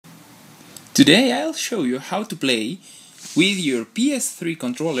Today I'll show you how to play with your PS3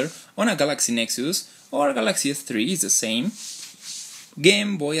 controller on a Galaxy Nexus or Galaxy S3, is the same,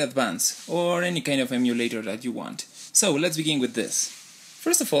 Game Boy Advance or any kind of emulator that you want. So let's begin with this.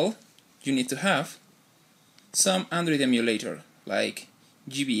 First of all, you need to have some Android emulator like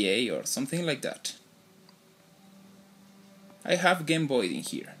GBA or something like that. I have Game Boy in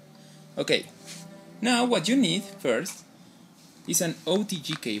here. Okay, now what you need first is an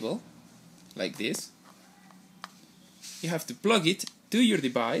OTG cable like this. You have to plug it to your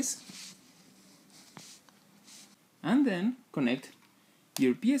device and then connect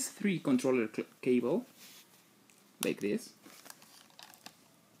your PS3 controller cable like this.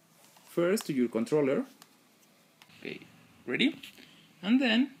 First to your controller. Okay, ready? And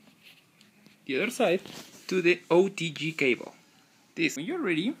then the other side to the OTG cable. This, when you're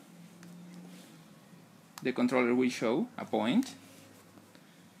ready, the controller will show a point.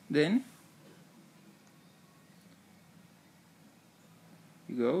 Then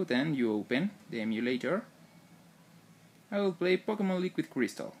you open the emulator. I will play Pokemon Liquid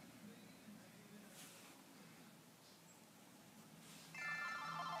Crystal.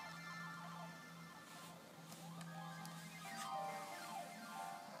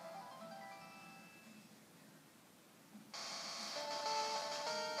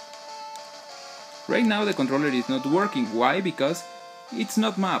 Right now the controller is not working. Why? Because it's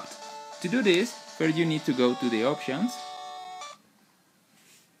not mapped. To do this, first you need to go to the options,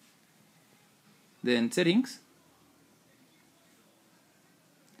 then settings,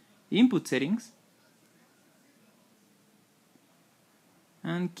 input settings,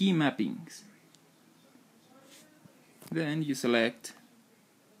 and key mappings. Then you select,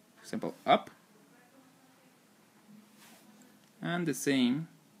 for example, up, and the same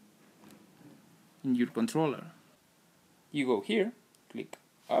in your controller. You go here, click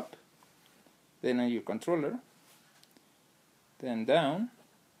up, then on your controller, then down,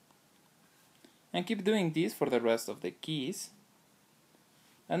 and keep doing this for the rest of the keys.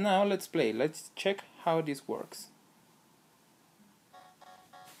 And now let's play. Let's check how this works.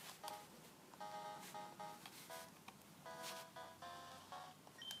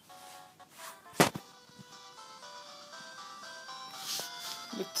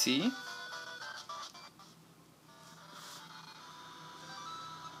 Let's see.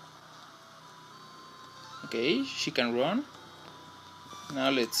 Okay, she can run. Now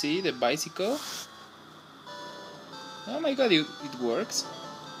let's see the bicycle. Oh my god, it works.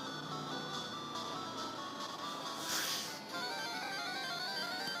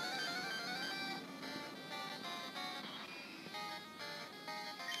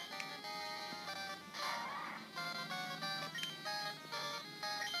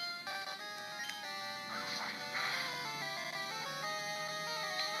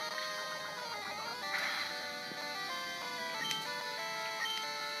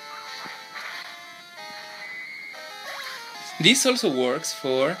 This also works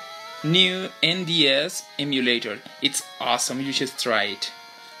for new NDS emulator. It's awesome, you should try it.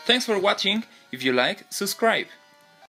 Thanks for watching. If you like, subscribe.